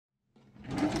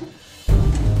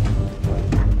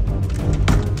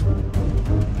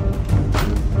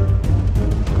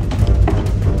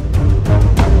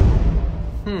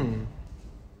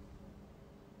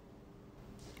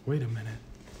Wait a minute.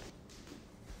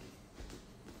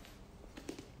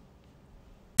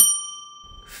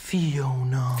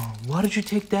 Fiona, why did you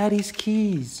take Daddy's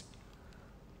keys?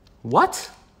 What?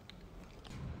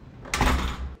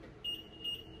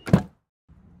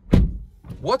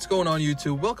 What's going on,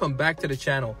 YouTube? Welcome back to the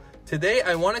channel. Today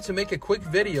I wanted to make a quick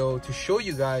video to show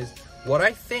you guys what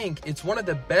I think it's one of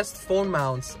the best phone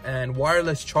mounts and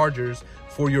wireless chargers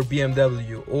for your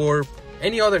BMW or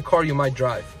any other car you might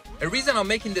drive. The reason I'm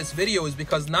making this video is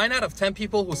because 9 out of 10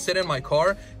 people who sit in my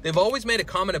car, they've always made a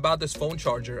comment about this phone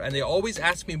charger and they always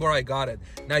ask me where I got it.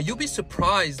 Now you'll be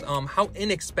surprised how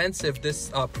inexpensive this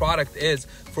product is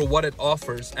for what it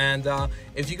offers. And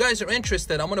if you guys are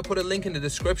interested, I'm gonna put a link in the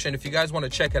description if you guys wanna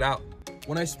check it out.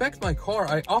 When I spec'd my car,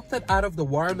 I opted out of the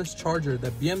wireless charger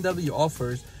that BMW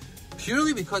offers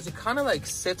purely because it kind of like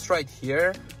sits right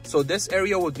here. So this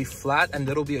area would be flat and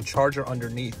there'll be a charger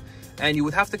underneath. And you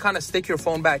would have to kind of stick your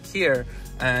phone back here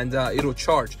and it'll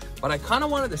charge. But I kind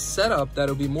of wanted a setup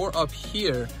that'll be more up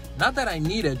here. Not that I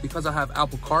need it because I have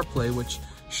Apple CarPlay, which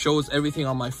shows everything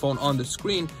on my phone on the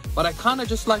screen, but I kind of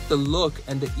just like the look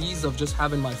and the ease of just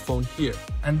having my phone here.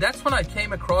 And that's when I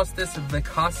came across this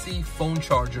Vicasi phone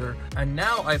charger. And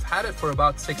now I've had it for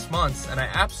about 6 months and I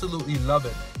absolutely love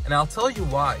it. And I'll tell you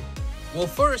why. Well,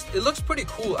 first, it looks pretty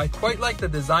cool. I quite like the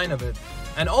design of it.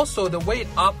 And also the way it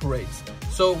operates.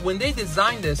 So when they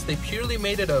designed this, they purely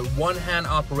made it a one-hand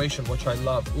operation, which I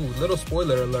love. Ooh, little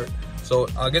spoiler alert. So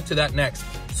I'll get to that next.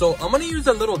 So I'm gonna use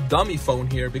a little dummy phone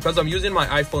here because I'm using my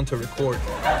iPhone to record.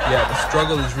 Yeah, the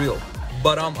struggle is real.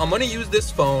 But I'm gonna use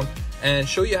this phone and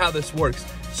show you how this works.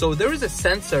 So there is a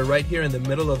sensor right here in the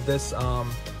middle of this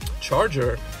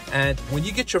charger. And when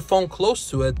you get your phone close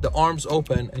to it, the arms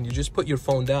open and you just put your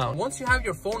phone down. Once you have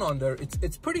your phone on there,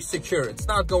 it's pretty secure. It's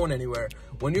not going anywhere.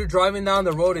 When you're driving down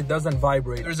the road, it doesn't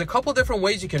vibrate. There's a couple different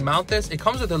ways you can mount this. It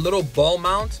comes with a little ball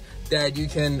mount that you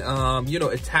can,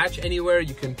 attach anywhere.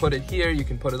 You can put it here, you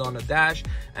can put it on the dash,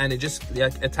 and it just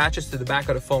attaches to the back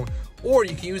of the phone. Or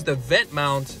you can use the vent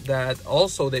mount that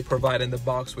also they provide in the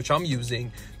box, which I'm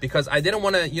using because I didn't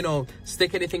want to,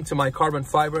 stick anything to my carbon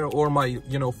fiber or my,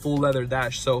 full leather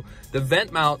dash. So the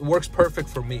vent mount works perfect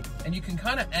for me. And you can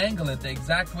kind of angle it the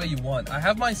exact way you want. I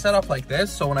have mine set up like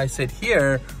this. So when I sit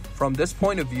here, from this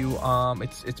point of view,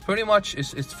 it's pretty much,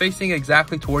 it's facing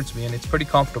exactly towards me and it's pretty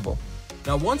comfortable.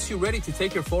 Now, once you're ready to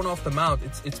take your phone off the mount,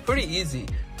 it's pretty easy.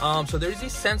 So there's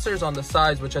these sensors on the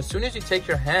sides, which as soon as you take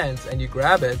your hands and you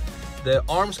grab it, the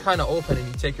arms kind of open and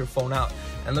you take your phone out.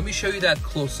 And let me show you that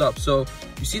close up. So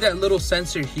you see that little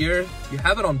sensor here? You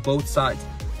have it on both sides.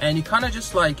 And you kind of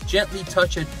just like gently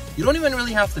touch it. You don't even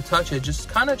really have to touch it, just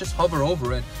kind of just hover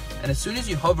over it. And as soon as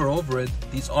you hover over it,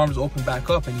 these arms open back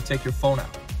up and you take your phone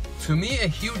out. To me, a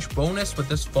huge bonus with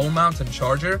this phone mount and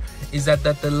charger is that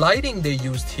the lighting they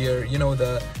used here,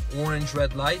 the orange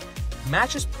red light,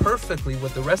 matches perfectly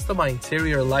with the rest of my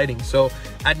interior lighting. So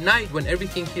at night when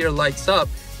everything here lights up,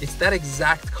 it's that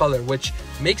exact color, which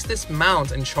makes this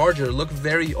mount and charger look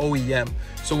very OEM.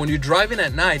 So when you're driving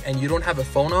at night and you don't have a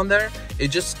phone on there, it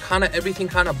just everything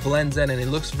kind of blends in and it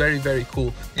looks very, very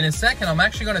cool. In a second, I'm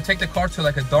actually gonna take the car to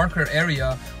like a darker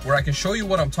area where I can show you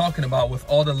what I'm talking about with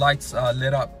all the lights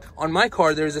lit up. On my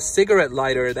car, there's a cigarette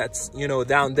lighter that's,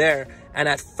 down there. And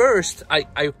at first,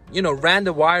 I ran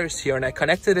the wires here and I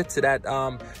connected it to that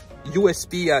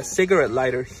USB cigarette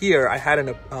lighter here. I had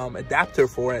an adapter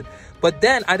for it. But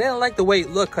then I didn't like the way it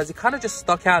looked because it kind of just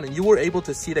stuck out and you were able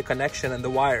to see the connection and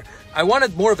the wire. I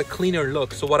wanted more of a cleaner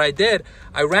look. So what I did,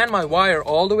 I ran my wire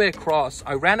all the way across.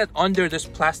 I ran it under this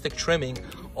plastic trimming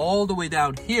all the way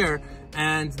down here.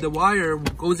 And the wire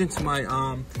goes into my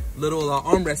little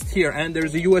armrest here, and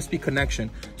there's a USB connection.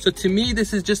 So to me,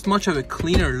 this is just much of a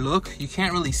cleaner look. You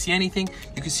can't really see anything.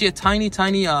 You can see a tiny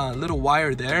little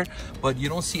wire there, but you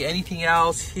don't see anything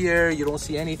else here. You don't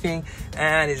see anything,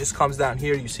 and it just comes down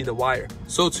here. You see the wire.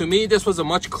 So to me, this was a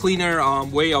much cleaner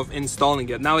way of installing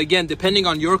it. Now again, depending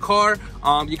on your car,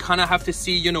 you kind of have to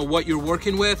see what you're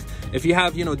working with. If you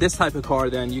have this type of car,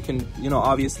 then you can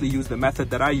obviously use the method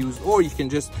that I use, or you can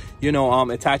just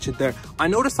attach it there. I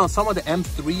noticed on some of the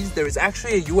M3s there is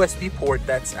actually a USB port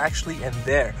that's actually in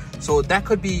there, so that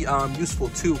could be useful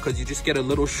too, because you just get a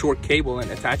little short cable and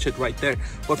attach it right there.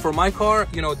 But for my car,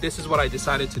 this is what I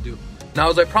decided to do. Now,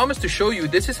 as I promised to show you,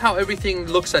 this is how everything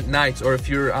looks at night, or if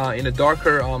you're in a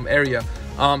darker area.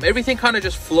 Everything kind of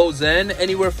just flows in,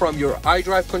 anywhere from your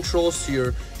iDrive controls to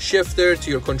your shifter to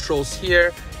your controls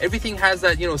here. Everything has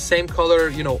that same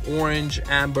color, orange,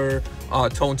 amber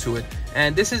tone to it.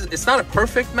 And it's not a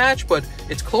perfect match, but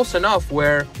it's close enough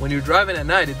where when you're driving at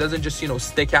night, it doesn't just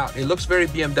stick out. It looks very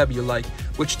BMW like.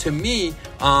 which to me,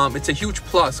 it's a huge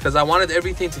plus because I wanted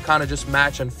everything to kind of just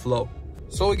match and flow.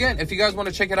 So again, if you guys want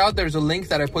to check it out, there's a link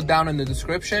that I put down in the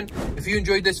description. If you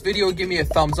enjoyed this video, give me a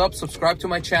thumbs up, subscribe to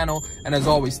my channel, and as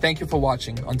always, thank you for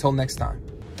watching. Until next time.